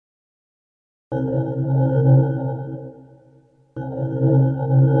Freedom.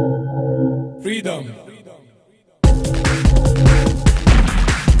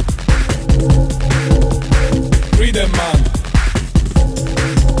 Freedom, man.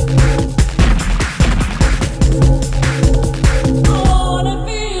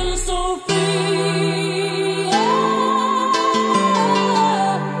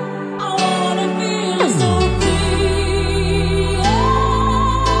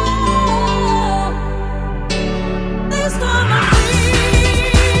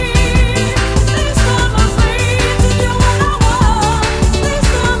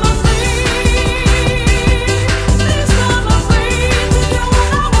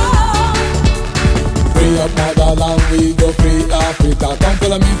 Motherland, we go free Africa. Come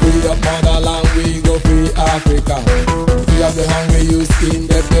follow me, free up motherland, we go free Africa. Free up the hungry youth in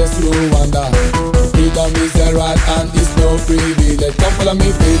the place Rwanda. Freedom is a right and it's no privilege. Come follow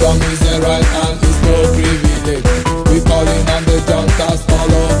me, freedom is a right and it's no privilege. We calling on the juntas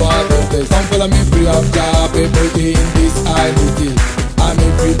all over the place. Come follow me, free up job people in this identity. I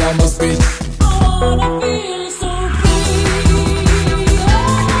mean freedom of speech.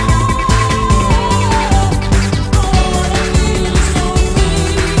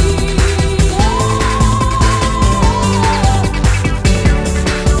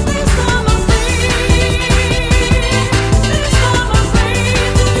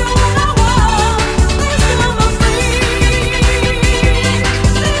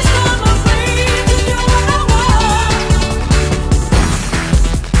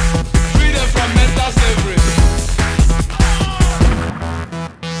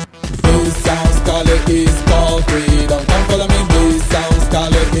 It's called freedom. Come follow me, this sounds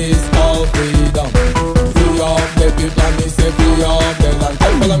called it's called freedom. Free up the people and me say free up the land.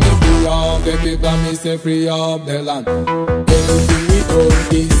 Come follow me, free up the people and me say free up the land. Anything we own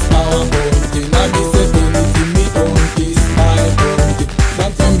is our own thing. And me say anything we own is my own thing.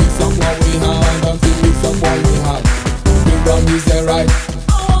 Nothing mix up what we have, nothing mix up what we have. Freedom is a right.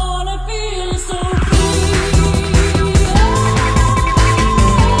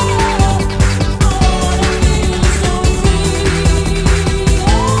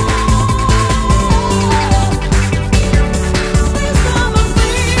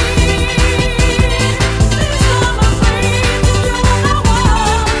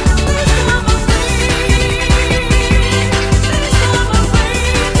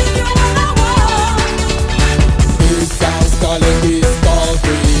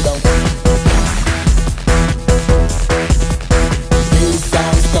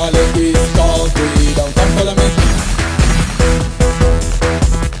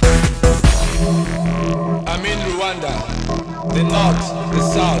 The north, the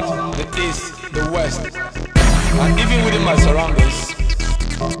south, the east, the west, and even within my surroundings,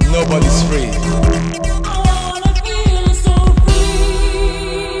 nobody's free.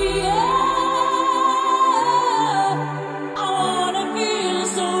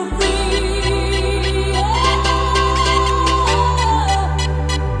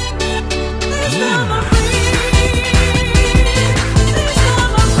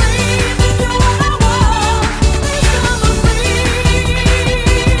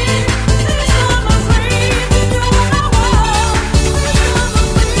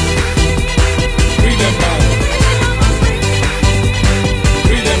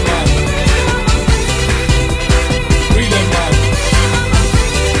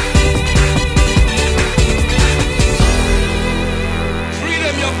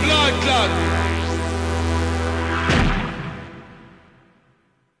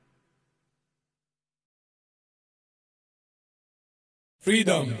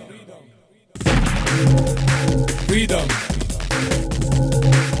 Freedom. Freedom.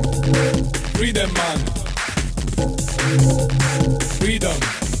 Freedom, man. Freedom.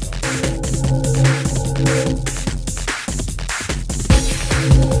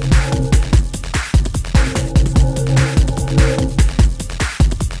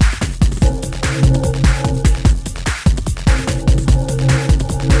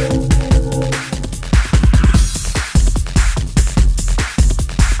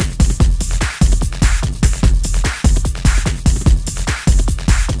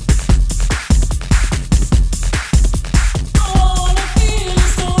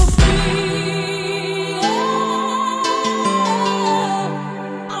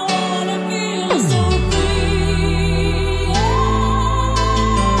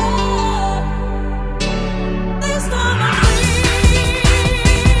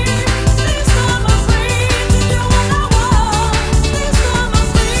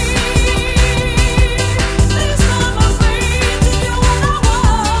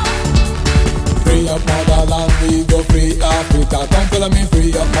 follow me,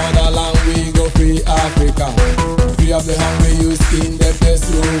 free up motherland, we go free Africa. Free up the hungry youth in the place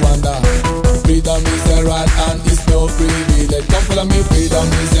Rwanda. Freedom is a right and it's no privilege. Come follow me, freedom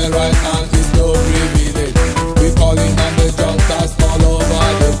is a right and it's no privilege. We calling on the juntas all over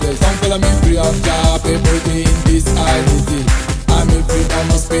the place. Come follow me, free up job, people in this identity. I'm in freedom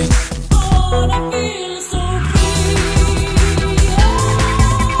of speech. Oh, I feel so free.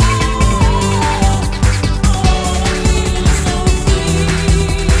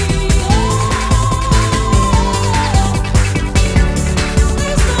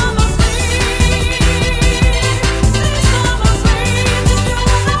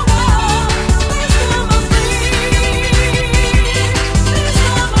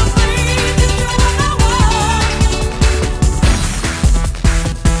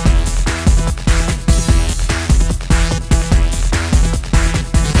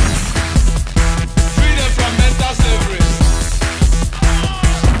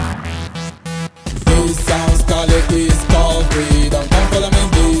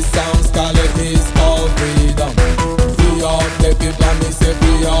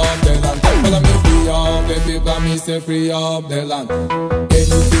 Say free up the land.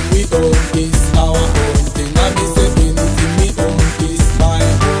 Anything we own is our own thing. And me say anything we own is my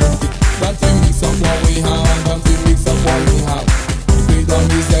own thing. Don't you mix up what we have, don't you mix up what we have. Freedom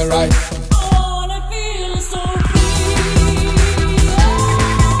is the right. Oh, I feel so free.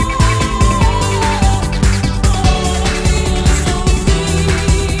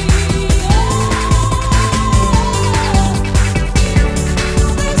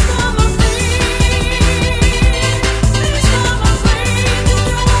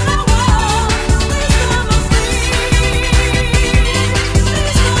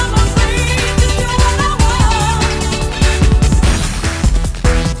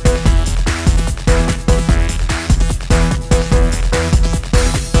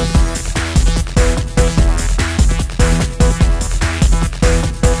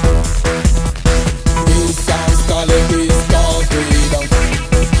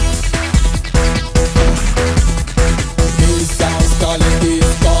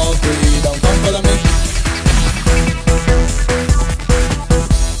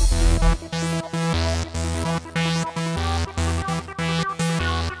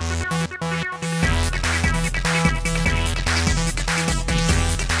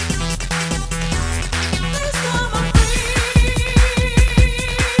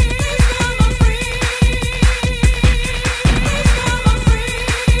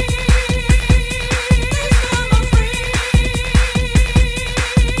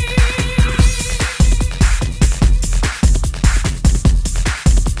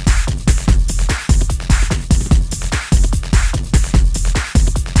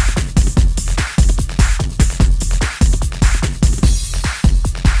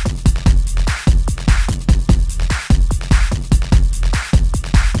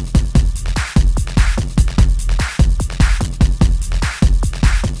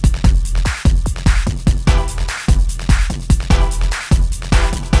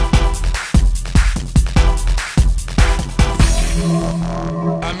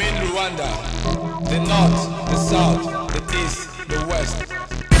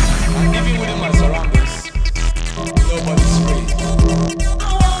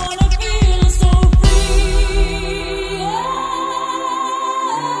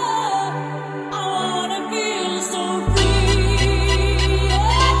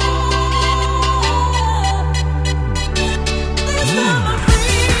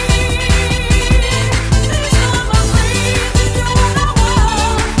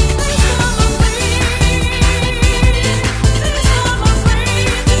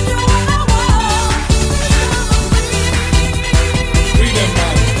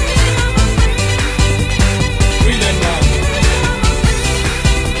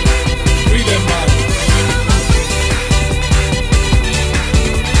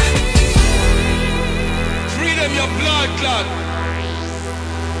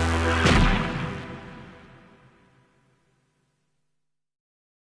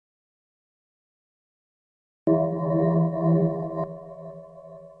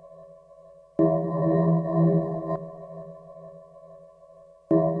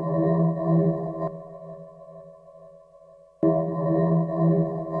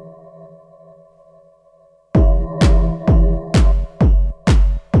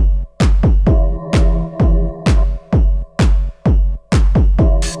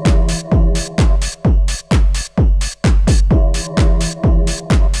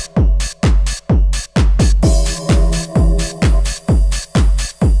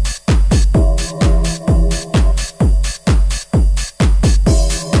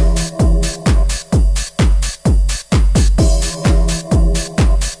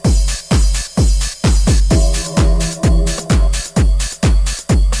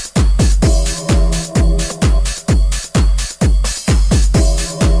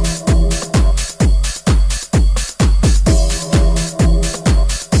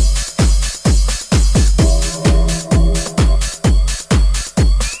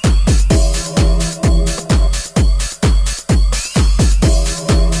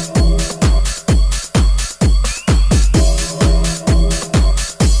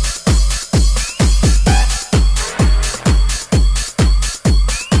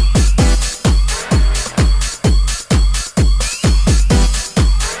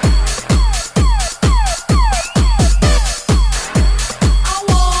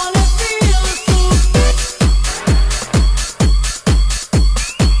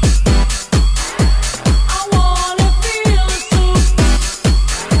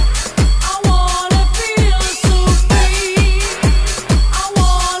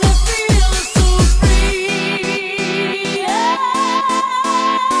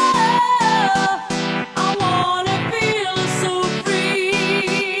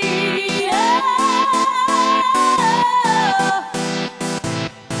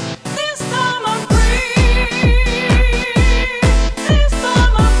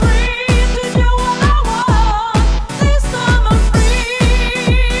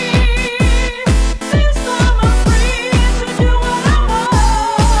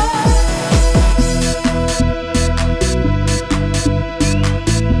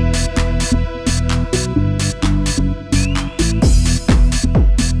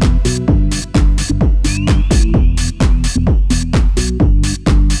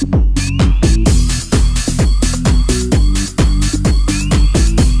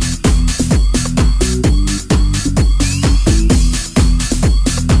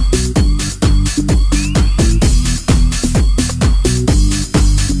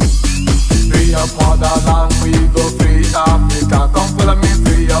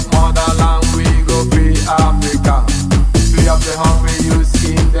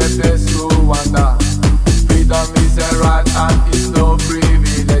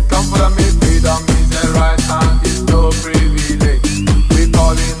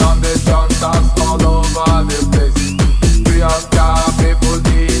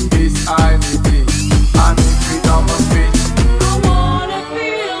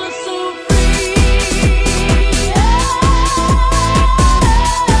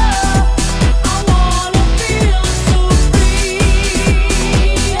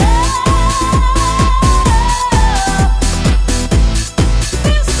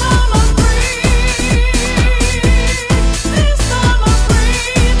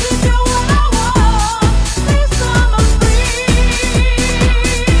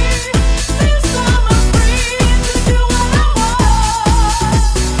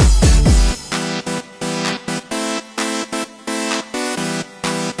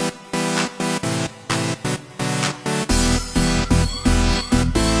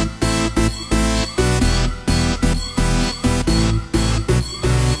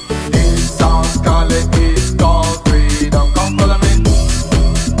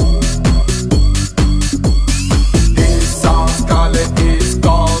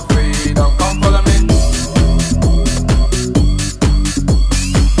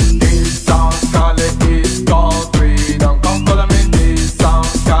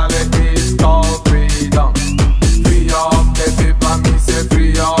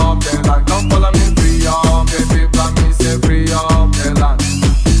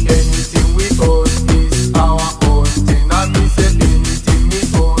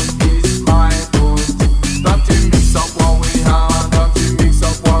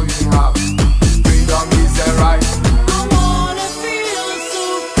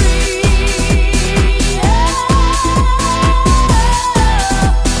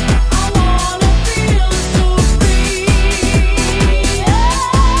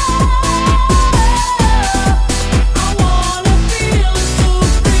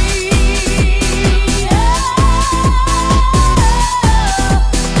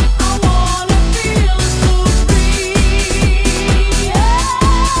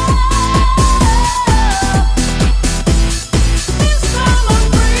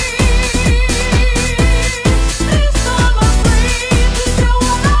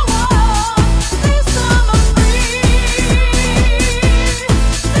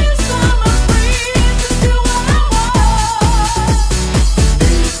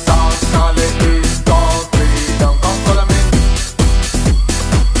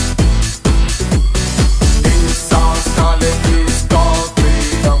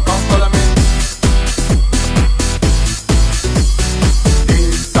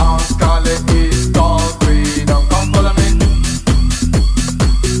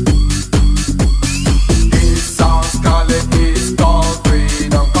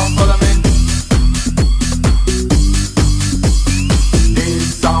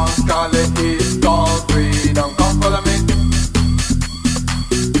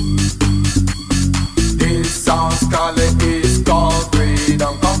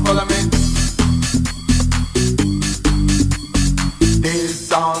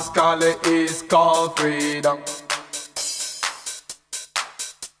 called freedom.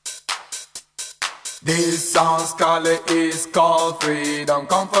 This song's color is called freedom.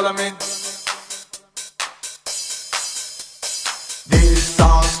 Come follow me. This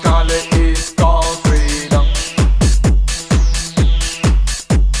song's color is called freedom.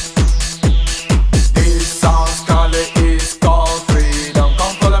 This song's color is called freedom.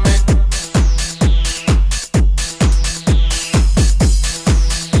 Come follow me.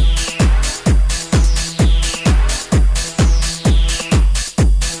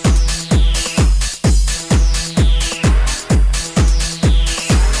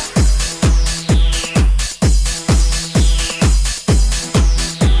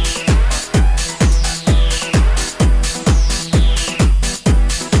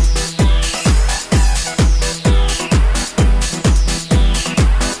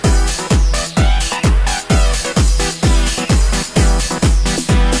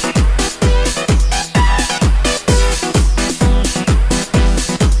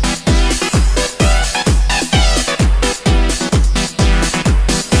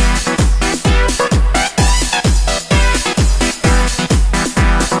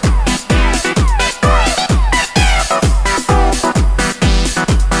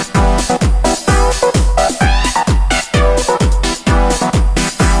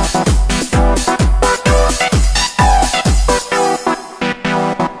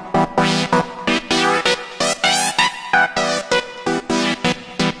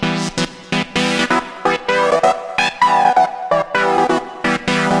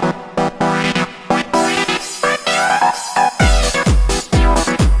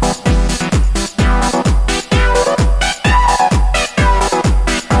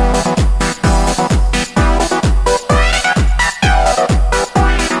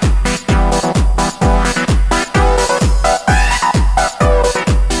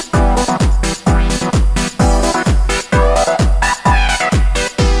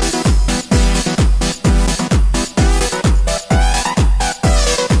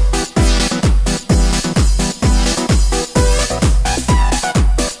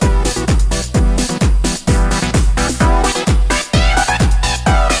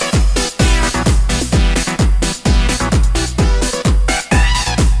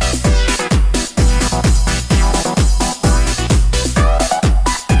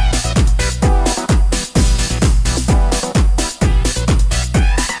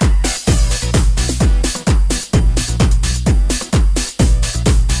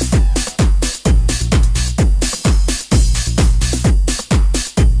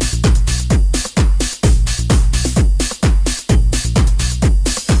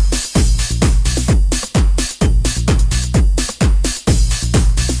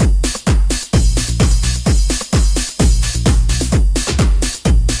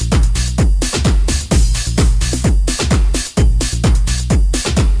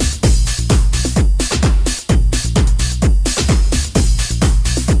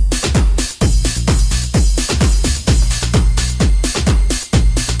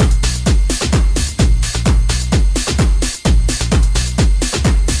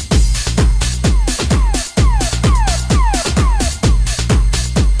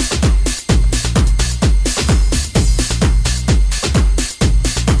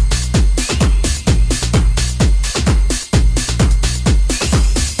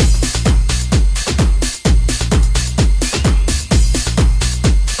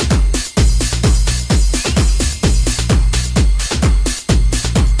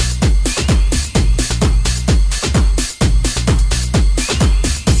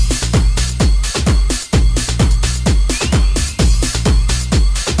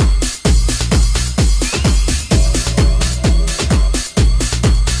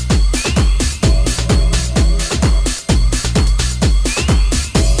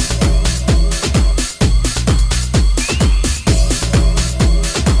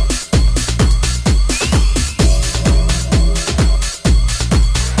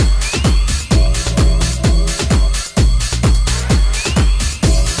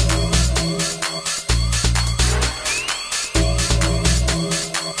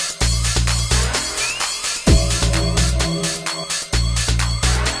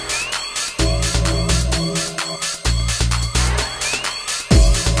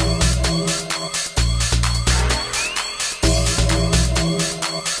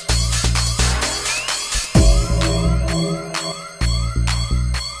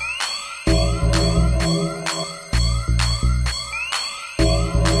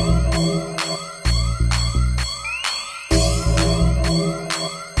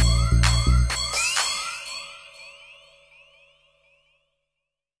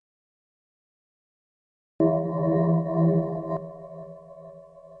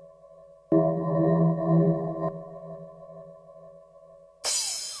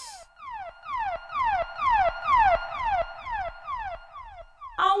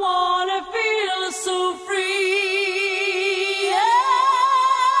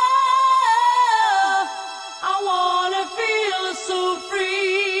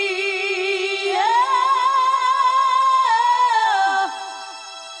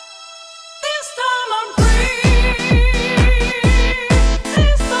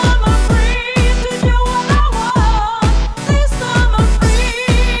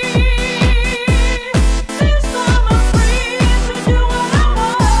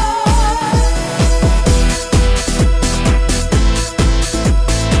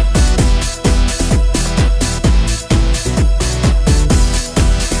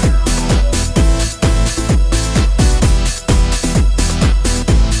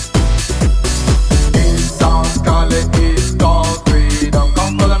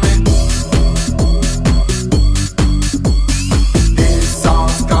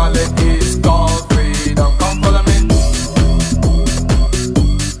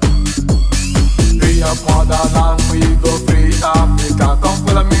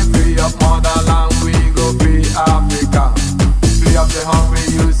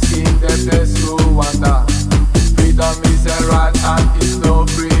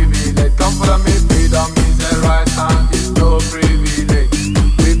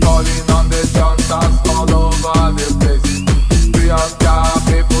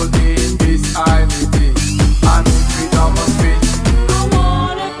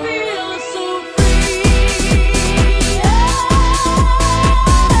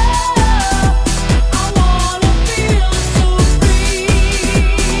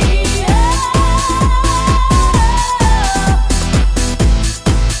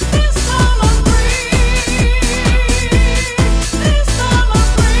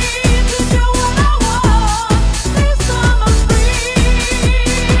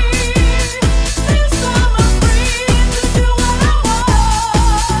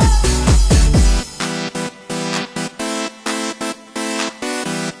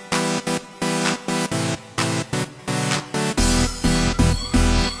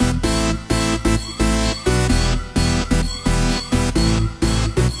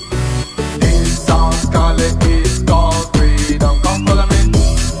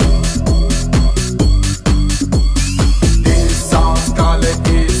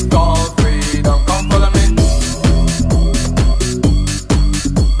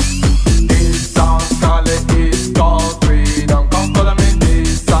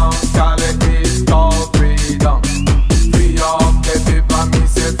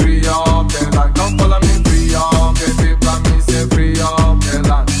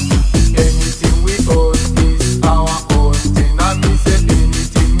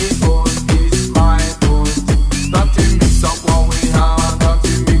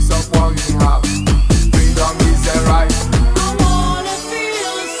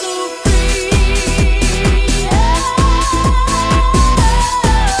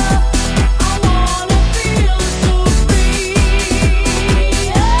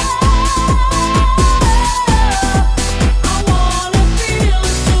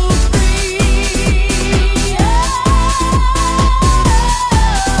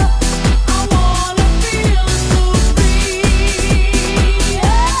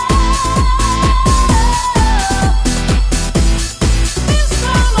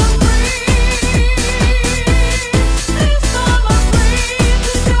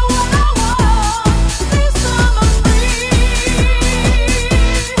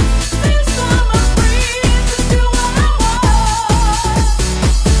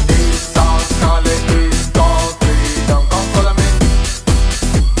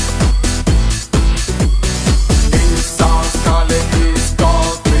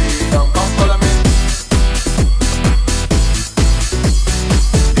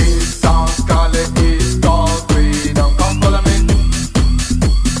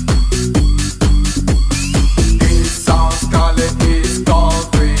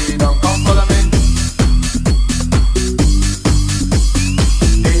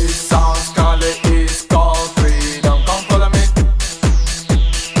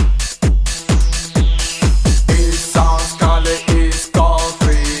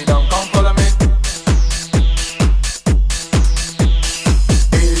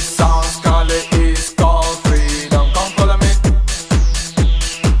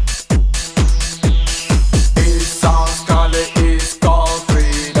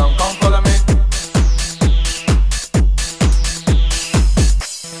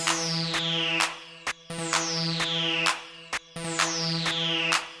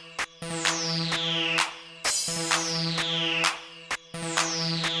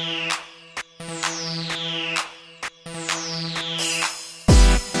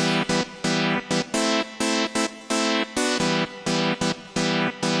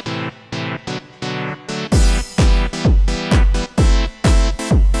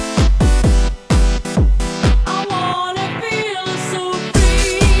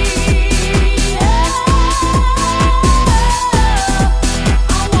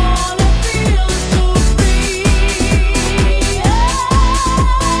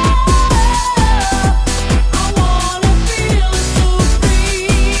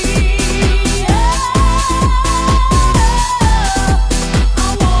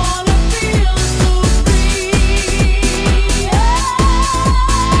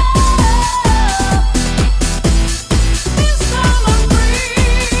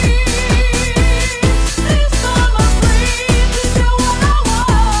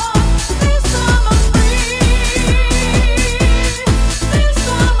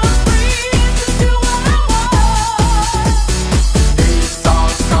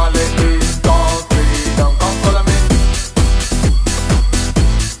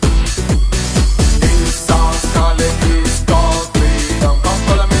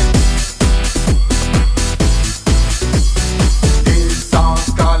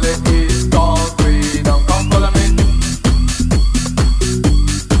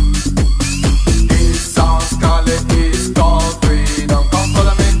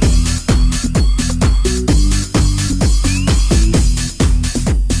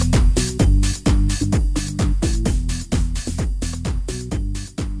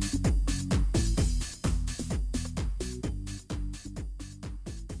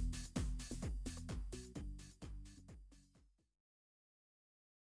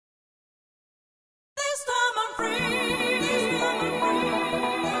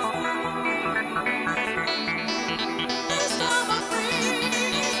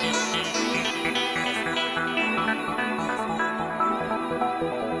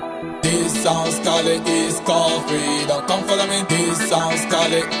 sounds call it, is called freedom. Come follow me, this sounds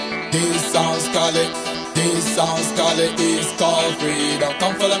call it, this sounds call it, this sounds call it, is called freedom.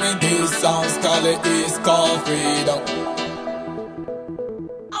 Come follow me, this sounds call it, is called freedom.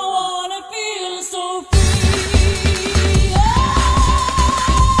 I wanna feel so free. I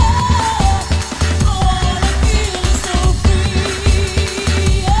wanna feel so free.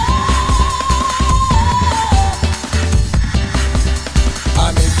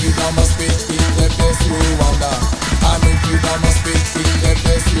 I'm in freedom of speech in the place Rwanda. I'm in freedom of speech in the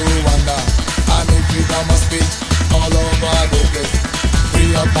place Rwanda. I'm in freedom of speech all over the place.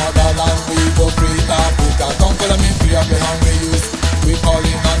 Free up motherland, we go free Africa. Come follow me, free up the hungry youth. We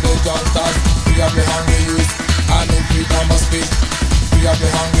calling on the juntas, free up the hungry youth. I'm in freedom of speech, free up the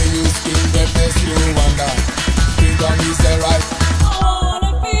hungry youth in the place Rwanda. Freedom is the right. I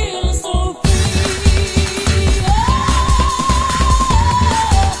wanna feel so free.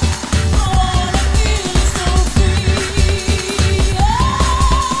 I wanna feel so free.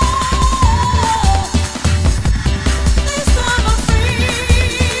 This time I'm free.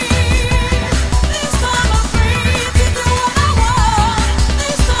 This time I'm free to do what I want.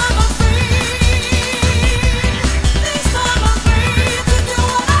 This time I'm free. This time I'm free to do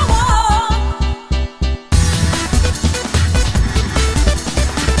what I want.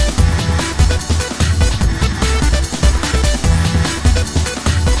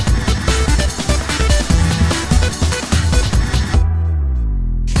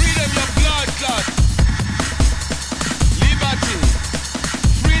 Freedom, your blood clot. Liberty.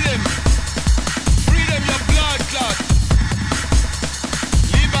 Freedom. Freedom, your blood clot.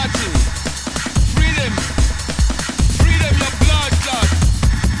 Liberty. Freedom. Freedom, your blood clot.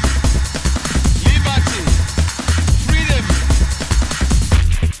 Liberty. Freedom.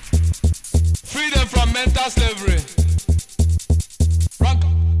 Freedom from mental slavery. Rank.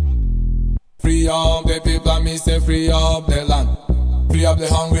 Free up the people, me say free up the land. Free up the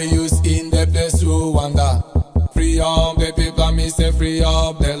hungry youth in the place Rwanda. Free up the people, me say free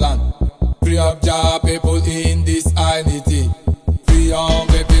up the land. Free up job people in this identity. Free up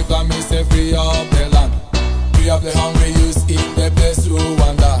the people, me say free up the land. Free up the hungry